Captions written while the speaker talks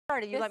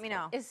You let me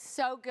know. Is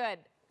so good.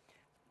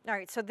 All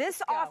right, so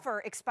this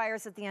offer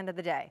expires at the end of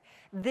the day.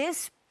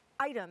 This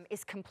item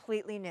is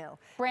completely new.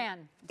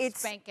 Brand. It's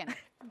spanking.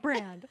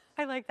 Brand.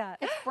 I like that.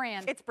 It's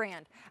brand. It's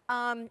brand.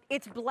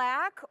 It's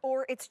black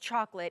or it's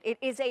chocolate. It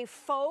is a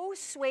faux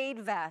suede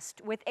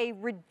vest with a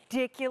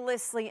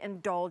ridiculously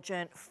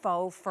indulgent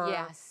faux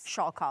fur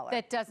shawl collar.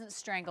 That doesn't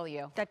strangle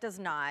you. That does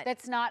not.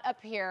 That's not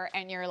up here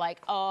and you're like,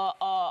 Look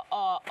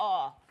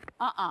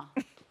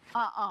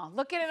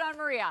at it on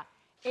Maria.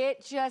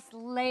 It just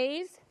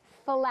lays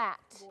flat.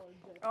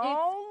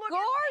 Oh, look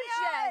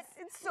gorgeous.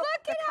 At it's so,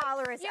 the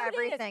collar is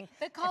everything.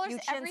 The collar's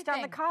if you chinsed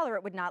down the collar,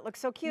 it would not look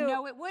so cute.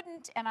 No, it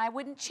wouldn't, and I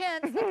wouldn't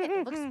chintz. Look,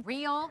 it looks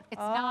real. It's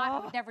not. I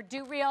would never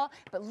do real,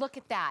 but look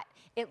at that.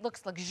 It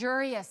looks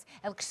luxurious.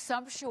 It looks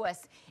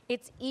sumptuous.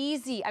 It's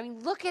easy. I mean,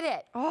 look at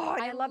it. Oh,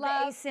 and I love the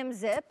ASIM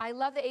zip. I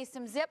love the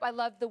ASIM zip. I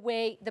love the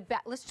way the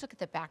back. Let's look at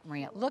the back,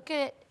 Maria. Look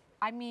at it.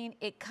 I mean,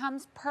 it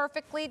comes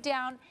perfectly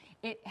down.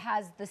 It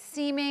has the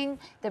seaming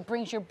that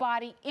brings your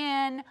body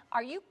in.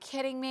 Are you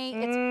kidding me?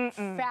 It's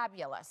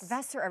fabulous.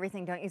 Vests are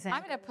everything, don't you think?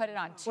 I'm going to put it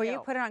on, too. Well, you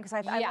put it on, because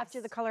I left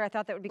you the color. I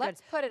thought that would be good.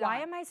 Let's put it on. Why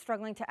am I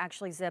struggling to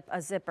actually zip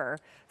a zipper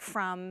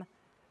from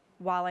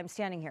while I'm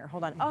standing here?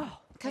 Hold on. Oh,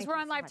 because we're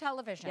on live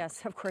television.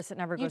 Yes, of course, it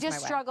never goes my way. You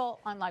just struggle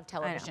on live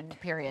television,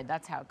 period.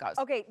 That's how it goes.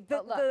 Okay,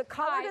 the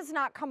collar does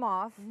not come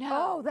off. No.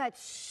 Oh, that's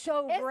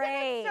so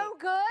great. Isn't it so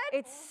good?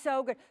 It's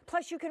so good.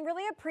 Plus, you can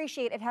really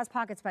appreciate, it has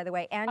pockets, by the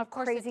way, and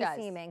crazy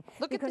seaming.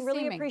 Look at the seaming. You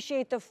can really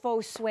appreciate the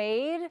faux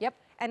suede. Yep.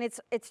 And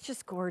it's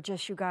just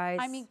gorgeous, you guys.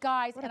 I mean,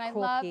 guys, and I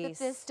love that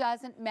this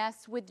doesn't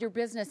mess with your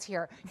business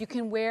here. You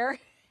can wear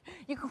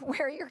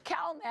your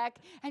cowl neck,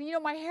 and you know,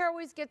 my hair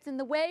always gets in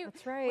the way.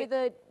 That's right. With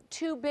a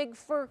too big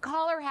fur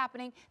collar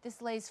happening.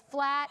 This lays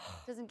flat,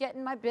 doesn't get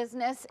in my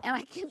business, and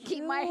I can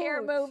keep my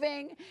hair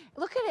moving.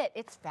 Look at it,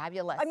 it's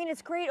fabulous. I mean,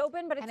 it's great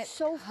open, but it's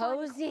so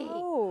cozy.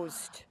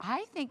 Closed.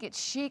 I think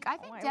it's chic. I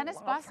think Dennis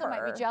Basso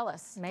might be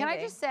jealous. Maybe. Can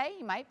I just say,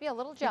 he might be a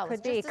little jealous.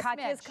 Could be.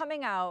 Katya's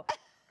coming out.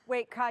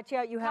 Wait,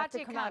 Katya, you have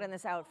to come out in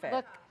this outfit.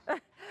 Look,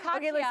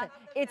 okay, listen,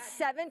 it's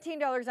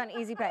 $17 on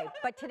Easy Pay,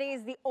 but today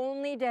is the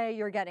only day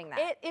you're getting that.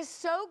 It is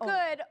so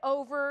good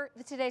over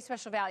the Today's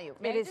Special Value.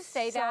 May I just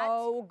say that?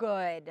 So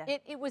good.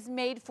 It was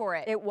made for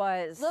it. It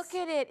was. Look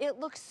at it. It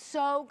looks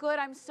so good.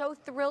 I'm so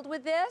thrilled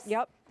with this.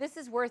 Yep. This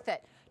is worth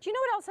it. Do you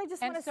know what else I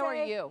just want to say?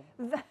 And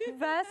so are you.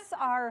 Vests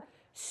are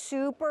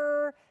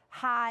super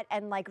hot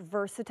and like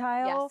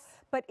versatile. Yes.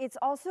 But it's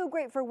also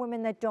great for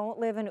women that don't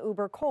live in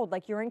uber cold.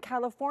 Like you're in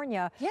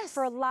California. Yes.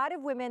 For a lot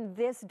of women,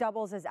 this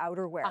doubles as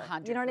outerwear.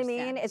 100%. You know what I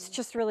mean? It's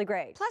just really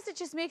great. Plus, it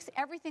just makes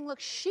everything look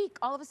chic.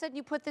 All of a sudden,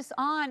 you put this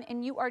on,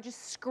 and you are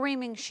just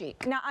screaming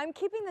chic. Now, I'm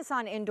keeping this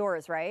on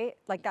indoors, right?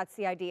 Like, that's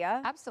the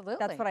idea? Absolutely.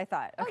 That's what I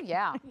thought. Okay. Oh,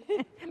 yeah.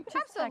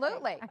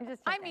 Absolutely.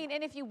 I mean,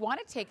 and if you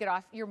want to take it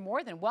off, you're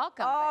more than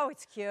welcome. Oh,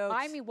 it's cute.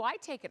 I mean, why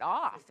take it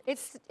off?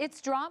 It's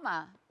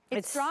drama.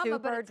 It's drama,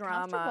 but it's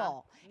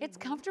comfortable. It's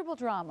comfortable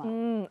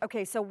drama.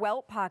 Okay, so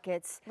welt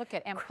pockets. Look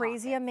at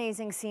crazy,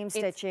 amazing seam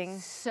stitching.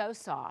 It's so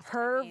soft.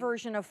 Her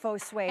version of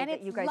faux suede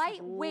that you guys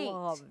lightweight.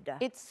 loved.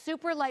 It's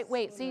super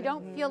lightweight, so you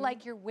don't feel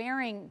like you're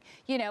wearing,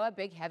 you know, a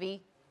big,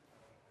 heavy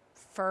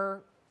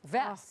fur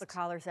vest. Oh, the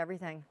collar's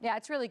everything. Yeah,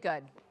 it's really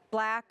good.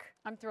 Black.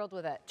 I'm thrilled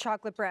with it.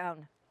 Chocolate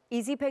brown.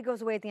 Easy Pay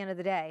goes away at the end of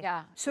the day.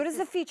 Yeah. So does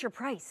the feature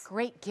price.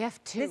 Great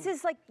gift, too. This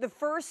is like the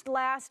first,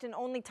 last, and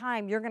only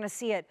time you're going to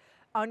see it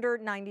under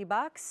 $90.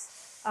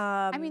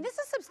 I mean, this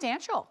is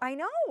substantial. I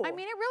know. I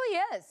mean, it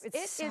really is. It's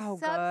It so is good.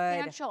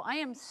 substantial. I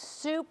am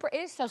super,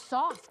 it is so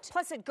soft.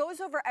 Plus, it goes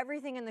over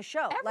everything in the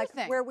show. Everything.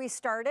 Like where we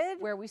started.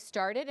 Where we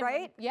started. And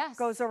right? Yes.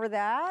 Goes over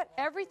that.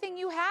 Everything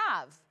you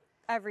have.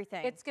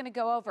 Everything. It's going to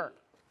go over.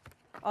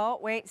 Oh,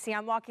 wait. See,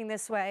 I'm walking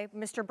this way.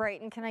 Mr.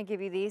 Brighton, can I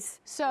give you these?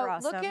 So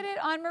awesome. Look at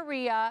it on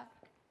Maria.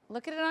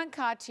 Look at it on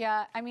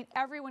Katya. I mean,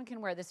 everyone can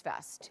wear this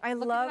vest.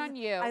 Look at it on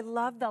you. I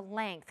love the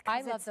length.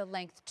 I love the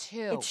length,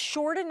 too. It's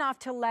short enough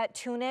to let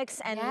tunics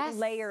and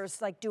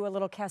layers like do a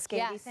little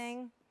cascade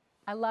thing.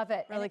 I love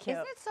it. Really cute.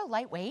 Isn't it so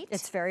lightweight?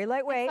 It's very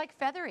lightweight. It's like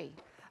feathery.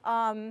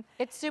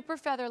 It's super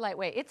feather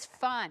lightweight. It's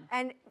fun.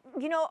 And,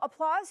 you know,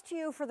 applause to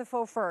you for the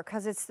faux fur,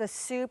 because it's the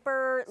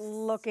super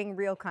looking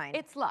real kind.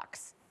 It's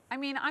luxe. I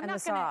mean, I'm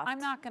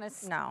not gonna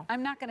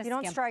You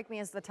don't strike me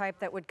as the type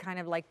that would kind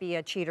of like be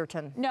a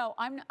cheaterton. No,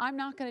 I'm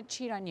not gonna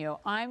cheat on you.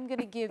 I'm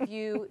gonna give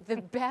you the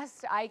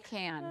best I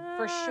can,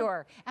 for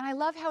sure. And I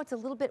love how it's a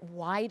little bit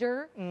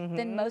wider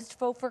than most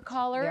faux fur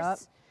collars. Yep.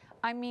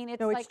 I mean,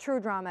 it's it's true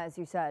drama, as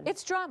you said.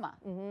 It's drama.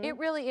 It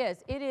really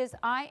is. It is,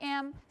 I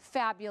am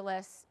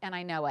fabulous, and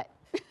I know it.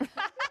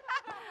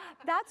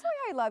 That's why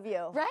I love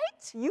you. Right?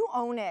 You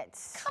own it.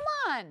 Come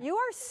on. You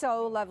are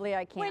so lovely,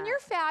 I can't. When you're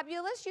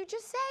fabulous, you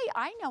just say,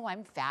 I know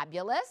I'm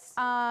fabulous.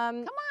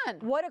 Come on.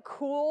 What a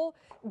cool,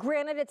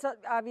 granted, it's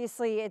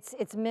obviously,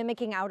 it's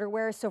mimicking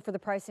outerwear, so for the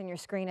price on your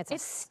screen, it's a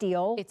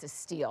steal. It's a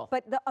steal.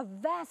 But a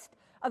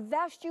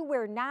vest you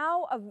wear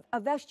now, a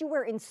vest you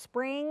wear in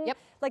spring. Yep.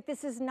 Like,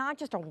 this is not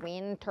just a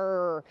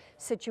winter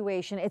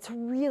situation.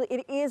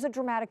 It is a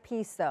dramatic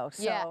piece, though.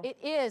 So. Yeah, it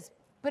is.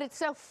 But it's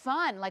so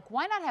fun. Like,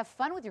 why not have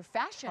fun with your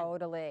fashion?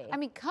 Totally. I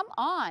mean, come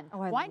on.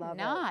 Oh, I why love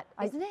not?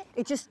 it. Isn't it?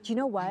 It just, do you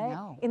know what? I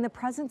know. In the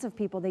presence of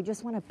people, they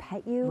just want to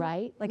pet you.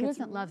 Right? Like, Who it's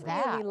doesn't love really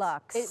that?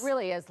 luxe. It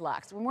really is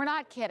luxe. We're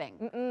not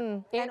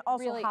kidding. And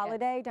also really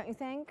holiday, is. don't you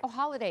think? Oh,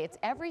 holiday. It's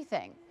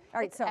everything. All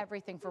right, it's so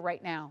everything for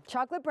right now.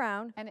 chocolate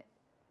brown, And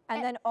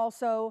then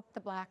also the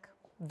black.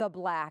 the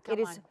black. Come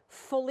It is on.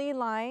 fully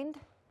lined.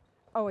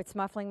 Oh, it's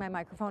muffling my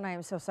microphone. I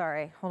am so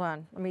sorry. Hold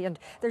on. Let me.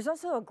 There's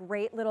also a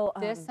great little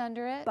This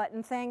under it?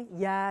 button thing.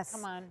 Yes.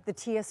 Come on. The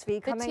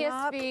TSV coming The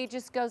up. TSV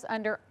just goes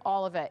under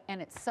all of it.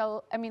 And it's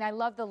so, I mean, I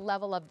love the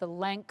level of the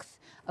length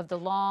of the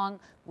long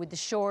with the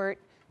short.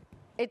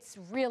 It's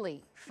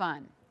really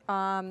fun.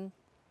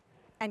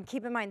 And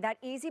keep in mind that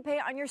easy pay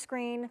on your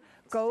screen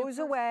goes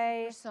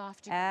away super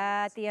soft, you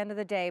at guys. the end of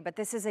the day. But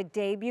this is a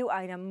debut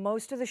item.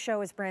 Most of the show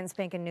is brand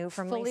spanking new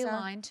from Fully Lisa.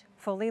 lined.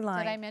 Fully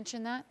lined. Did I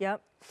mention that?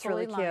 Yep. It's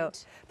Fully really cute.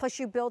 lined. Plus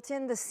you built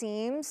in the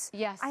seams.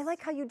 Yes. I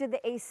like how you did the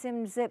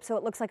ASIM zip so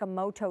it looks like a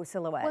moto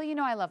silhouette. Well, you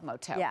know I love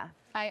Moto. Yeah.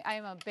 I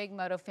am a big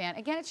Moto fan.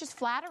 Again, it's just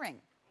flattering.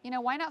 You know,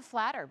 why not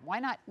flatter? Why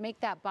not make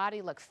that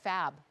body look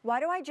fab? Why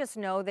do I just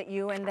know that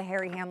you and the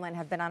Harry Hamlin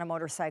have been on a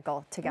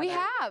motorcycle together? We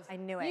have. I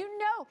knew it. You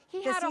know,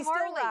 he Does had a he still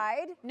Harley.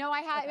 ride? No,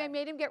 I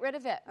made him get rid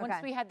of it once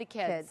Okay. we had the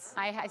kids. Kids.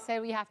 I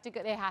said we have to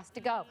go. It has to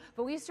go.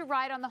 But we used to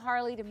ride on the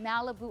Harley to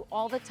Malibu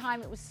all the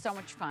time. It was so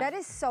much fun. That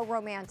is so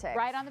romantic.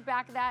 right on the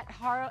back of that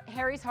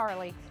Harry's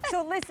Harley.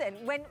 So listen,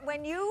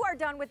 when you are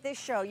done with this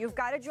show, you've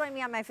got to join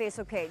me on my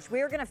Facebook page.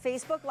 We are going to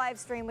Facebook live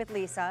stream with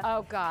Lisa.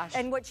 Oh gosh.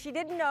 And what she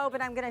didn't know,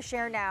 but I'm going to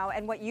share now,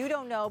 and what you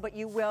don't know, but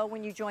you will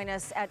when you join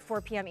us at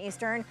 4 p.m.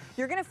 Eastern,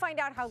 you're going to find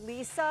out how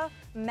Lisa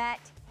met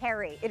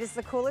Harry. It is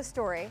the coolest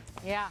story.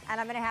 Yeah. And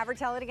I'm going to have her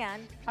tell it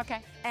again. Okay.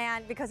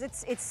 And because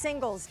it's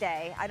Singles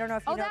Day. I don't know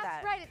if you know that. Oh,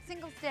 that's right. It's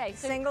Singles Day.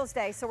 So Singles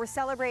Day. So we're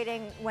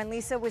celebrating when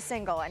Lisa was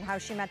single and how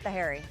she met the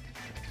Harry.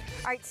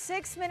 All right,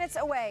 6 minutes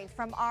away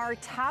from our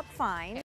top find.